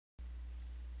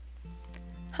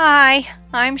Hi,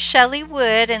 I'm Shelley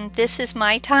Wood and this is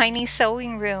my tiny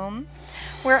sewing room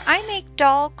where I make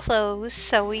doll clothes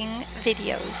sewing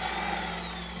videos.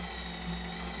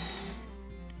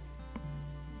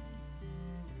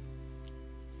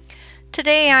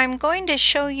 Today I'm going to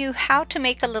show you how to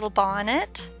make a little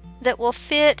bonnet that will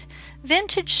fit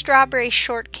vintage strawberry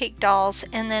shortcake dolls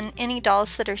and then any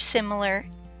dolls that are similar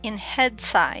in head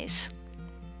size.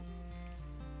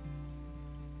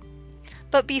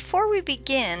 But before we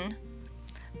begin,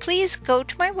 please go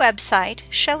to my website,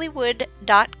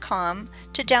 shelleywood.com,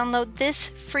 to download this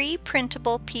free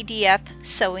printable PDF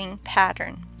sewing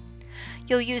pattern.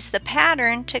 You'll use the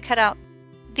pattern to cut out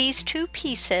these two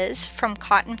pieces from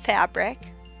cotton fabric,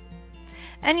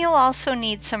 and you'll also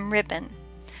need some ribbon.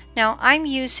 Now I'm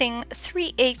using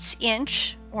 3/8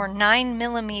 inch or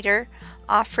 9mm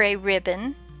offray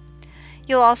ribbon.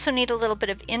 You'll also need a little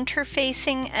bit of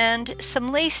interfacing and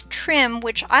some lace trim,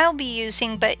 which I'll be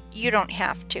using, but you don't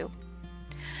have to.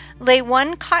 Lay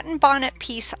one cotton bonnet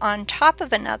piece on top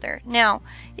of another. Now,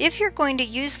 if you're going to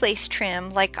use lace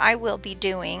trim, like I will be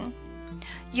doing,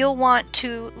 you'll want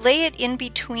to lay it in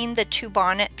between the two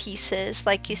bonnet pieces,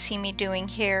 like you see me doing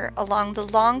here, along the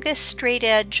longest straight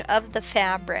edge of the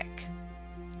fabric.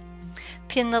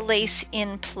 Pin the lace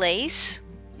in place.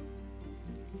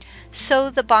 Sew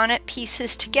the bonnet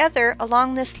pieces together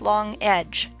along this long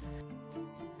edge.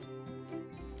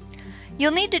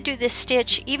 You'll need to do this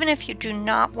stitch even if you do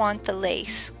not want the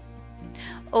lace.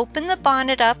 Open the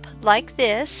bonnet up like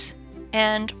this,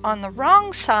 and on the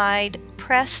wrong side,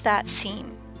 press that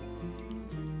seam.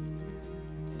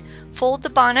 Fold the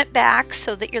bonnet back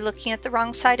so that you're looking at the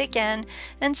wrong side again,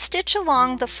 and stitch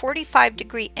along the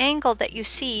 45-degree angle that you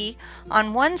see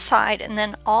on one side and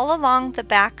then all along the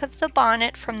back of the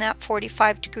bonnet from that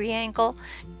 45-degree angle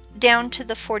down to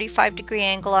the 45-degree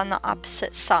angle on the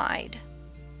opposite side.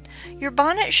 Your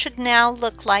bonnet should now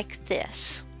look like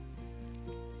this.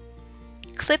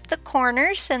 Clip the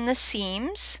corners and the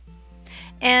seams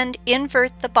and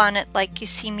invert the bonnet like you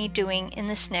see me doing in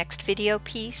this next video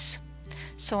piece.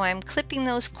 So I'm clipping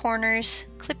those corners,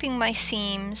 clipping my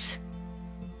seams,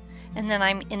 and then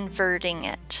I'm inverting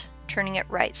it, turning it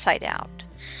right side out.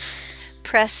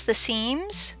 Press the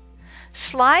seams,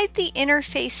 slide the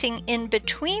interfacing in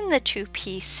between the two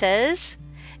pieces,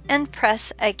 and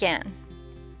press again.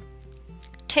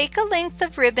 Take a length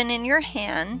of ribbon in your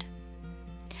hand,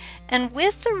 and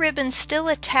with the ribbon still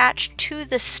attached to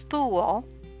the spool,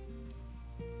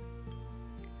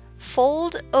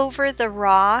 fold over the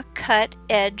raw cut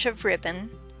edge of ribbon,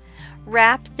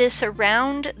 wrap this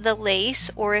around the lace,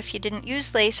 or if you didn't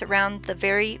use lace, around the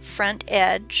very front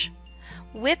edge.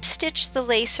 Whip stitch the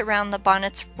lace around the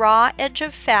bonnet's raw edge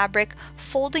of fabric,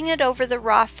 folding it over the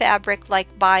raw fabric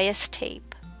like bias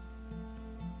tape.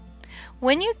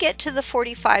 When you get to the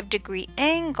 45-degree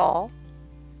angle,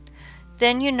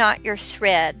 then you knot your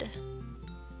thread.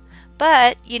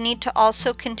 But you need to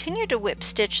also continue to whip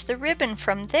stitch the ribbon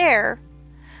from there,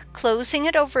 closing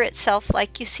it over itself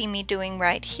like you see me doing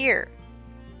right here.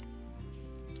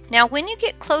 Now when you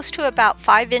get close to about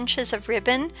 5 inches of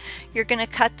ribbon, you're going to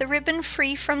cut the ribbon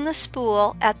free from the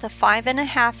spool at the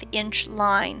 5.5 inch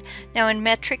line. Now in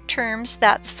metric terms,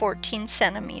 that's 14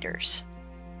 centimeters.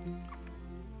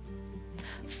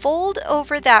 Fold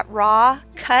over that raw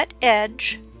cut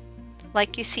edge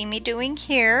like you see me doing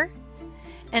here,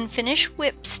 and finish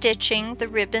whip stitching the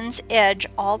ribbon's edge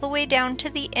all the way down to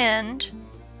the end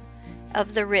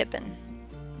of the ribbon.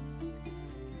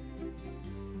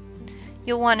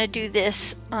 You'll want to do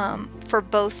this for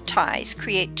both ties.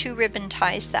 Create 2 ribbon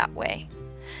ties that way.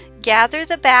 Gather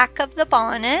the back of the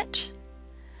bonnet.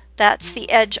 That's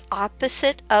the edge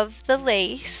opposite of the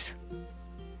lace.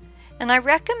 And I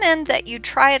recommend that you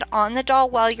try it on the doll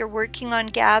while you're working on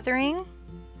gathering,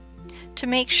 to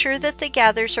make sure that the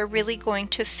gathers are really going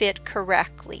to fit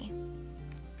correctly.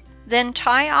 Then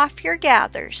tie off your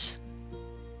gathers.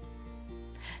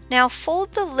 Now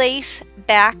fold the lace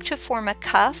back to form a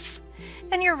cuff,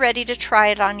 and you're ready to try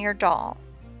it on your doll.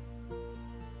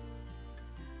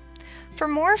 For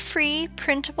more free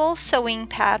printable sewing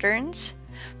patterns,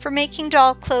 for making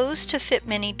doll clothes to fit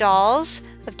many dolls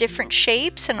of different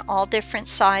shapes and all different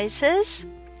sizes,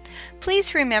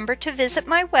 please remember to visit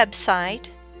my website,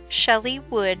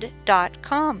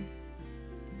 shelleywood.com.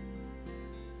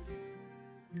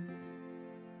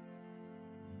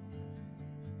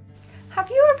 Have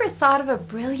you ever thought of a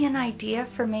brilliant idea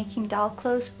for making doll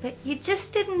clothes, but you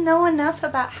just didn't know enough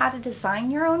about how to design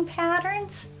your own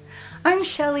patterns? I'm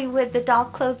Shelley Wood, the doll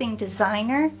clothing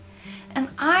designer, and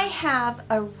I have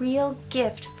a real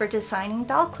gift for designing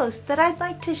doll clothes that I'd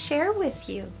like to share with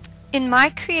you. In my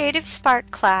Creative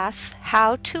Spark class,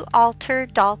 How to Alter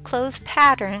Doll Clothes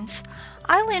Patterns,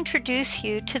 I'll introduce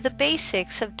you to the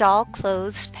basics of doll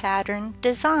clothes pattern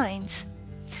designs.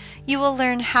 You will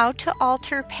learn how to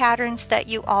alter patterns that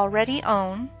you already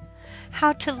own,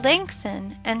 how to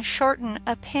lengthen and shorten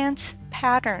a pants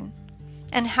pattern,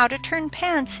 and how to turn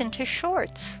pants into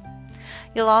shorts.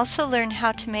 You'll also learn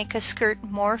how to make a skirt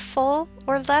more full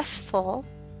or less full,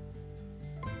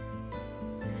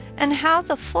 and how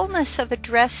the fullness of a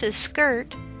dress's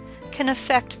skirt can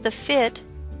affect the fit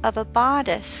of a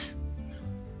bodice.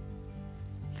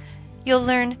 You'll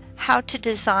learn how to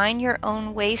design your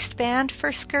own waistband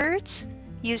for skirts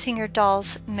using your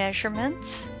doll's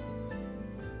measurements.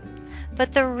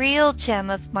 But the real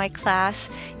gem of my class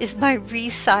is my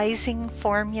resizing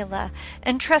formula.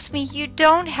 And trust me, you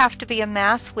don't have to be a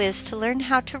math whiz to learn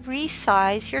how to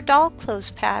resize your doll clothes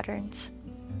patterns.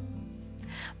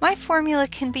 My formula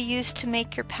can be used to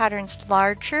make your patterns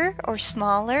larger or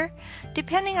smaller,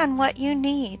 depending on what you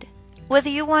need. Whether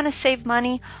you want to save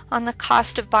money on the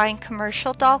cost of buying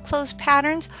commercial doll clothes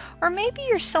patterns, or maybe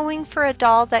you're sewing for a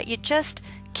doll that you just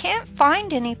can't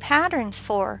find any patterns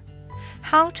for.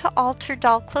 How to Alter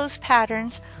Doll Clothes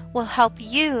Patterns will help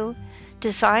you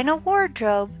design a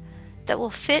wardrobe that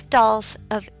will fit dolls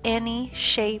of any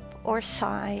shape or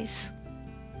size.